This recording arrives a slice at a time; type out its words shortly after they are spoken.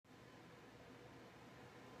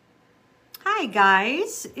Hi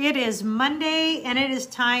guys, it is Monday and it is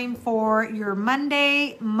time for your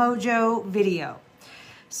Monday Mojo video.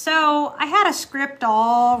 So I had a script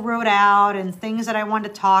all wrote out and things that I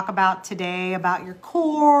wanted to talk about today about your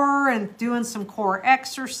core and doing some core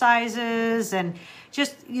exercises and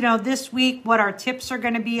just, this week what our tips are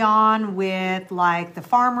going to be on with like the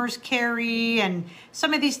farmer's carry and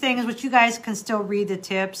some of these things, which you guys can still read the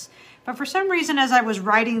tips. But for some reason, as I was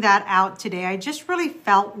writing that out today, I just really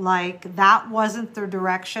felt like that wasn't the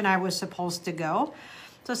direction I was supposed to go.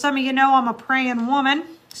 So some of you know I'm a praying woman,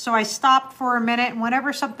 so I stopped for a minute, and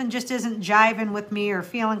whenever something just isn't jiving with me or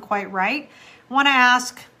feeling quite right, I want to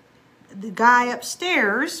ask the guy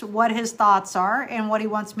upstairs what his thoughts are and what he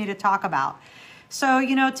wants me to talk about. So,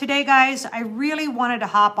 today, guys, I really wanted to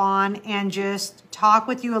hop on and just talk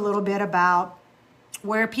with you a little bit about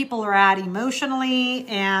where people are at emotionally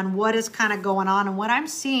and what is kind of going on and what I'm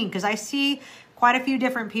seeing, because I see quite a few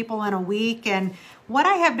different people in a week. And what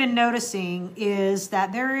I have been noticing is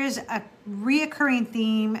that there is a reoccurring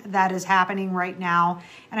theme that is happening right now.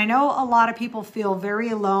 And I know a lot of people feel very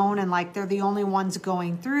alone and like they're the only ones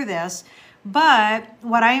going through this. But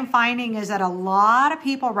what I am finding is that a lot of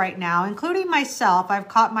people right now, including myself, I've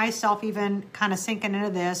caught myself even kind of sinking into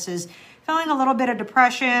this, is feeling a little bit of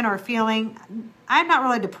depression or feeling, I'm not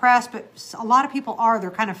really depressed, but a lot of people are.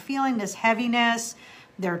 They're kind of feeling this heaviness.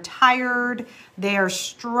 They're tired. They are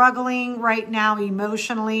struggling right now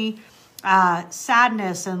emotionally.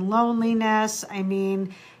 Sadness and loneliness. I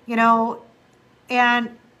mean, and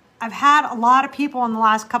I've had a lot of people in the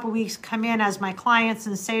last couple of weeks come in as my clients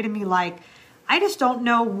and say to me like, I just don't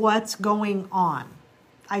know what's going on.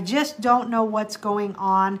 I just don't know what's going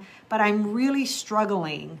on, but I'm really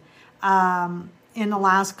struggling in the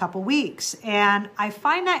last couple weeks. And I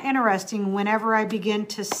find that interesting whenever I begin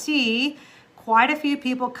to see quite a few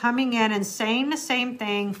people coming in and saying the same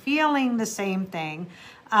thing, feeling the same thing.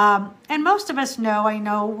 And most of us know, I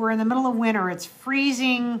know we're in the middle of winter. It's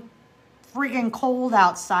freezing, freaking cold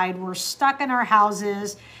outside. We're stuck in our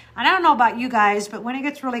houses. And I don't know about you guys, but when it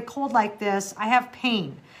gets really cold like this, I have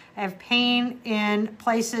pain. I have pain in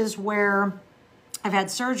places where I've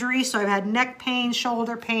had surgery, so I've had neck pain,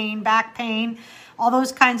 shoulder pain, back pain, all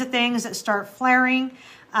those kinds of things that start flaring.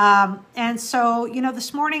 And so,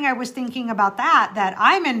 this morning I was thinking about that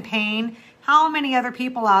I'm in pain. How many other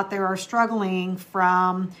people out there are struggling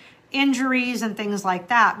from injuries and things like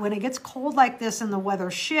that? When it gets cold like this and the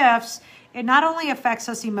weather shifts, it not only affects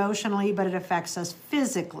us emotionally, but it affects us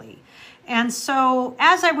physically. And so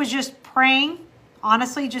as I was just praying,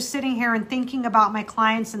 honestly, just sitting here and thinking about my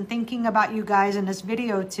clients and thinking about you guys in this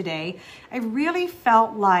video today, I really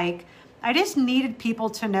felt like I just needed people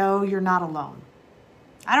to know you're not alone.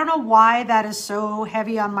 I don't know why that is so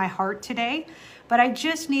heavy on my heart today, but I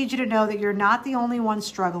just need you to know that you're not the only one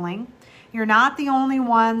struggling. You're not the only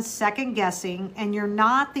one second guessing, and you're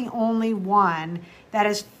not the only one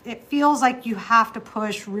it feels like you have to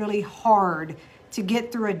push really hard to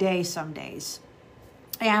get through a day some days.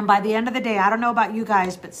 And by the end of the day, I don't know about you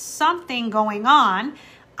guys, but something going on.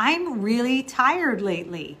 I'm really tired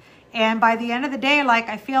lately. And by the end of the day,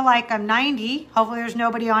 I feel like I'm 90. Hopefully there's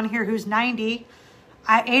nobody on here who's 90.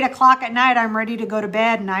 At 8 o'clock at night, I'm ready to go to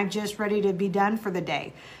bed and I'm just ready to be done for the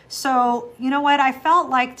day. So, you know what? I felt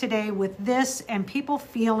like today with this and people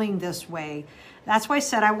feeling this way, that's why I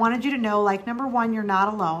said I wanted you to know, number one, you're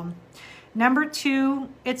not alone. Number two,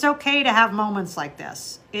 it's okay to have moments like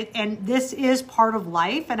this. And this is part of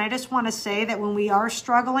life. And I just want to say that when we are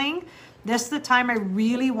struggling, this is the time I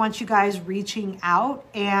really want you guys reaching out.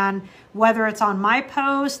 And whether it's on my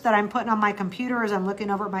post that I'm putting on my computer as I'm looking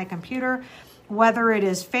over at my computer, whether it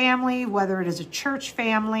is family, whether it is a church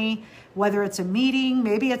family, whether it's a meeting,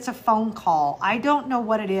 maybe it's a phone call. I don't know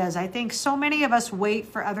what it is. I think so many of us wait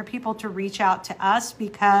for other people to reach out to us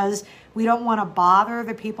because we don't want to bother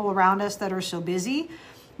the people around us that are so busy.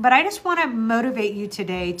 But I just want to motivate you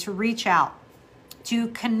today to reach out, to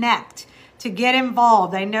connect, to get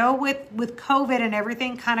involved. I know with COVID and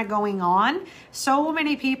everything kind of going on, so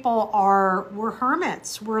many people we're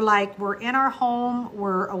hermits. We're in our home,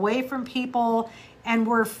 we're away from people, and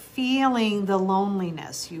we're feeling the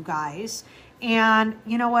loneliness, you guys. And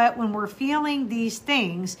you know what? When we're feeling these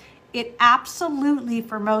things, it absolutely,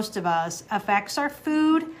 for most of us, affects our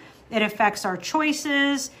food. It affects our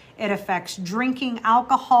choices. It affects drinking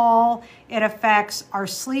alcohol. It affects our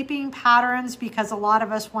sleeping patterns because a lot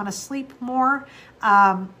of us want to sleep more.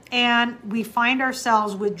 And we find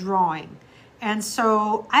ourselves withdrawing. And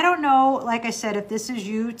so I don't know, like I said, if this is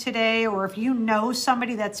you today or if you know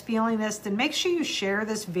somebody that's feeling this, then make sure you share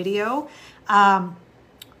this video.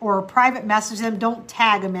 or private message them. Don't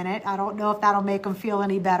tag them in it. I don't know if that'll make them feel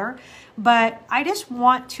any better. But I just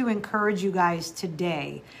want to encourage you guys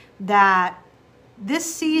today that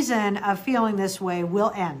this season of feeling this way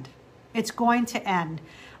will end. It's going to end.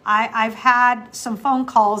 I've had some phone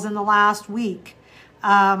calls in the last week,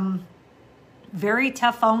 very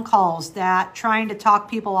tough phone calls that trying to talk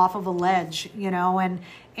people off of a ledge,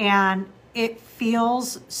 and it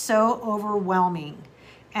feels so overwhelming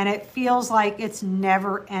and it feels like it's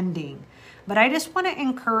never ending. But I just want to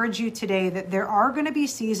encourage you today that there are going to be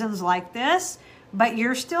seasons like this, but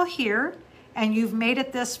you're still here and you've made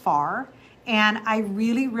it this far. And I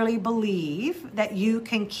really, really believe that you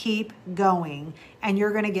can keep going and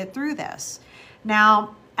you're going to get through this.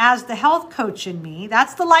 Now, as the health coach in me,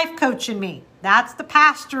 that's the life coach in me, that's the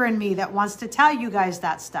pastor in me that wants to tell you guys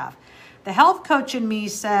that stuff. The health coach in me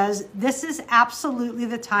says this is absolutely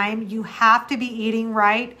the time you have to be eating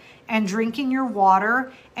right and drinking your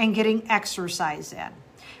water and getting exercise in.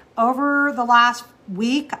 Over the last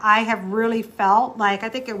week, I have really felt like, I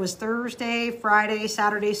think it was Thursday, Friday,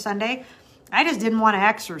 Saturday, Sunday, I just didn't want to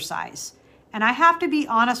exercise. And I have to be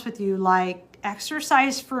honest with you, like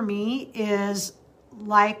exercise for me is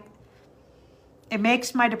like, it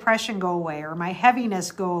makes my depression go away or my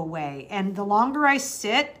heaviness go away. And the longer I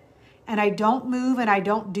sit and I don't move and I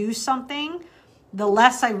don't do something, the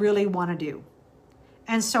less I really want to do.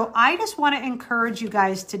 And so I just want to encourage you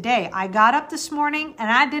guys today. I got up this morning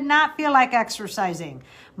and I did not feel like exercising.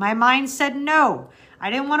 My mind said no. I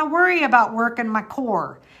didn't want to worry about working my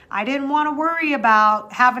core. I didn't want to worry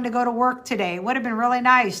about having to go to work today. It would have been really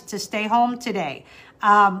nice to stay home today.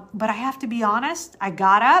 But I have to be honest, I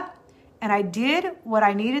got up and I did what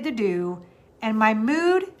I needed to do, and my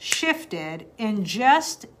mood shifted in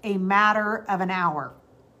just a matter of an hour.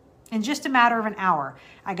 In just a matter of an hour.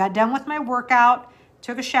 I got done with my workout,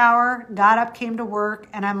 took a shower, got up, came to work,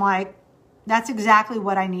 and I'm like, that's exactly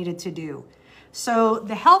what I needed to do. So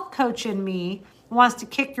the health coach in me wants to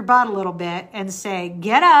kick your butt a little bit and say,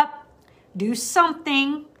 get up, do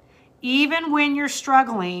something, even when you're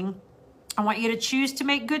struggling. I want you to choose to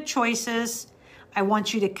make good choices. I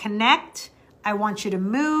want you to connect. I want you to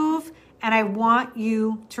move. And I want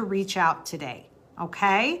you to reach out today,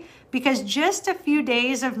 okay? Because just a few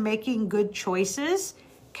days of making good choices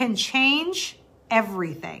can change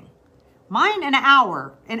everything. Mine, an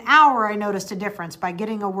hour. An hour, I noticed a difference by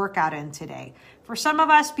getting a workout in today. For some of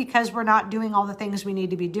us, because we're not doing all the things we need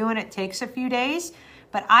to be doing, it takes a few days.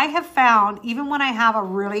 But I have found, even when I have a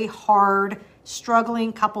really hard,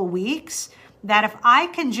 struggling couple weeks, that if I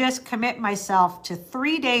can just commit myself to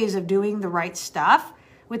 3 days of doing the right stuff,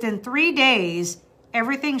 within 3 days,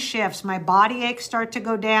 everything shifts. My body aches start to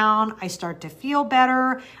go down. I start to feel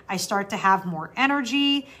better. I start to have more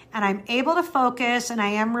energy, and I'm able to focus, and I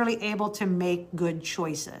am really able to make good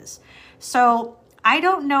choices. So I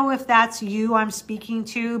don't know if that's you I'm speaking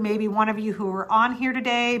to, maybe one of you who are on here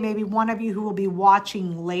today, maybe one of you who will be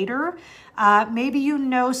watching later. Maybe you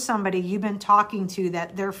know somebody you've been talking to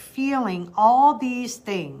that they're feeling all these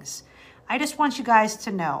things. I just want you guys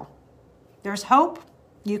to know there's hope.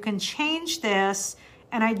 You can change this.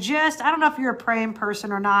 And I don't know if you're a praying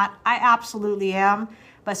person or not. I absolutely am.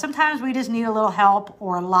 But sometimes we just need a little help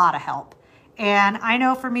or a lot of help. And I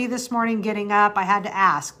know for me this morning getting up, I had to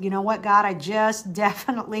ask, you know what, God, I just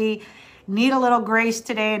definitely need a little grace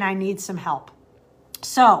today and I need some help.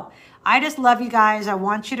 So I just love you guys. I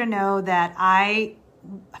want you to know that I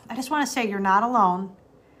just want to say you're not alone.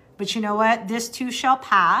 But you know what? This too shall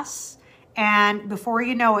pass. And before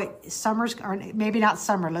you know it, summer's, or maybe not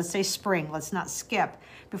summer, let's say spring, let's not skip.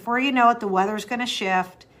 Before you know it, the weather's going to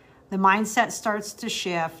shift. The mindset starts to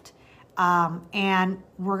shift. And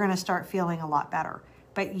we're going to start feeling a lot better.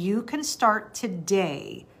 But you can start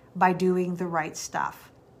today by doing the right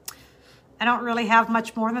stuff. I don't really have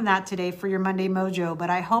much more than that today for your Monday Mojo, but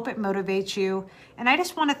I hope it motivates you. And I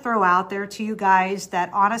just want to throw out there to you guys that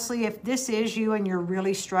honestly, if this is you and you're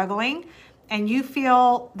really struggling and you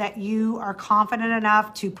feel that you are confident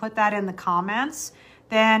enough to put that in the comments,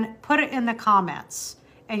 then put it in the comments.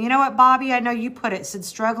 And you know what, Bobby, I know you put it, said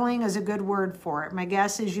struggling is a good word for it. My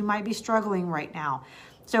guess is you might be struggling right now.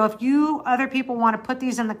 So if you other people want to put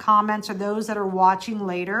these in the comments, or those that are watching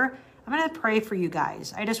later, I'm going to pray for you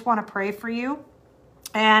guys. I just want to pray for you.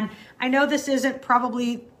 And I know this isn't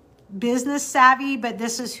probably business savvy, but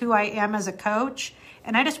this is who I am as a coach.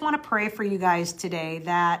 And I just want to pray for you guys today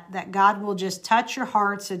that God will just touch your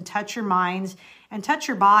hearts and touch your minds and touch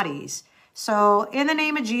your bodies. So in the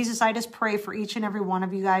name of Jesus, I just pray for each and every one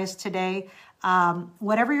of you guys today.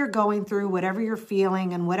 Whatever you're going through, whatever you're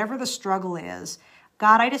feeling, and whatever the struggle is,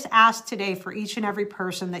 God, I just ask today for each and every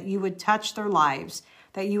person that you would touch their lives,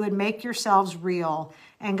 that you would make yourselves real,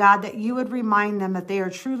 and God, that you would remind them that they are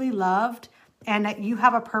truly loved and that you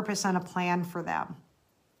have a purpose and a plan for them.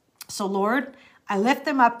 So Lord, I lift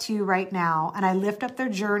them up to you right now, and I lift up their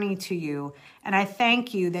journey to you, and I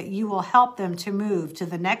thank you that you will help them to move to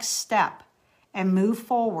the next step and move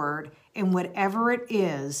forward in whatever it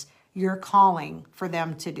is you're calling for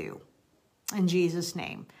them to do. In Jesus'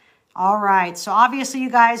 name. All right. So obviously you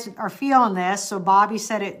guys are feeling this. So Bobby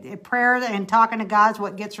said it prayer and talking to God's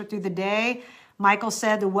what gets her through the day. Michael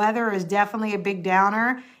said the weather is definitely a big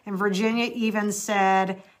downer. And Virginia even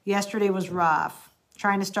said yesterday was rough.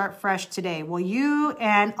 Trying to start fresh today. Well, you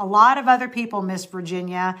and a lot of other people miss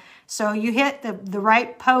Virginia. So you hit the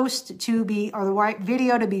right post to be, or the right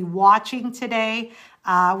video to be watching today.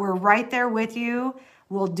 We're right there with you.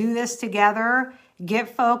 We'll do this together.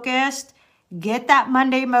 Get focused. Get that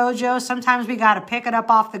Monday mojo. Sometimes we got to pick it up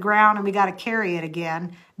off the ground and we got to carry it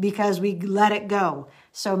again because we let it go.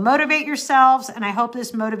 So motivate yourselves, and I hope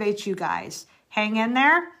this motivates you guys. Hang in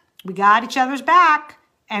there. We got each other's back.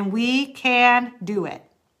 And we can do it.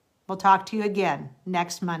 We'll talk to you again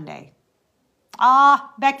next Monday.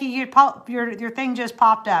 Becky, your thing just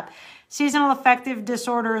popped up. Seasonal affective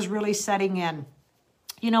disorder is really setting in.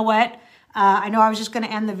 You know what? I know I was just going to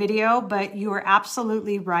end the video, but you are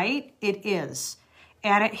absolutely right. It is.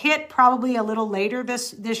 And it hit probably a little later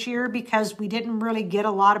this year because we didn't really get a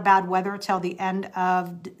lot of bad weather till the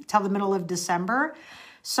middle of December.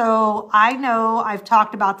 So I know I've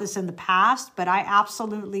talked about this in the past, but I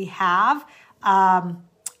absolutely have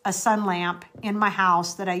a sun lamp in my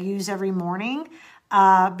house that I use every morning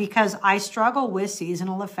because I struggle with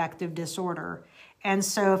seasonal affective disorder. And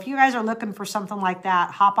so if you guys are looking for something like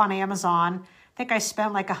that, hop on Amazon. I think I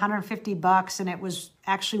spent like $150 and it was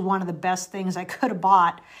actually one of the best things I could have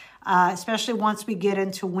bought, especially once we get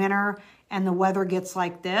into winter and the weather gets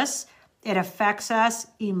like this. It affects us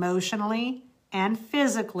emotionally and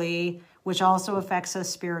physically, which also affects us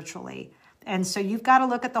spiritually. And so you've got to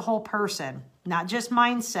look at the whole person, not just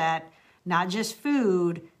mindset, not just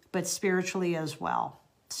food, but spiritually as well.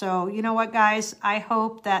 So you know what, guys? I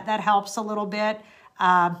hope that helps a little bit.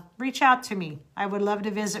 Reach out to me. I would love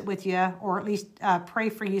to visit with you, or at least pray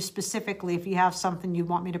for you specifically if you have something you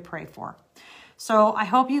want me to pray for. So I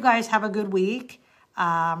hope you guys have a good week.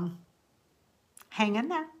 Hang in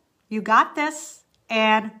there. You got this,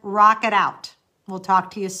 and rock it out. We'll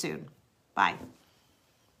talk to you soon. Bye.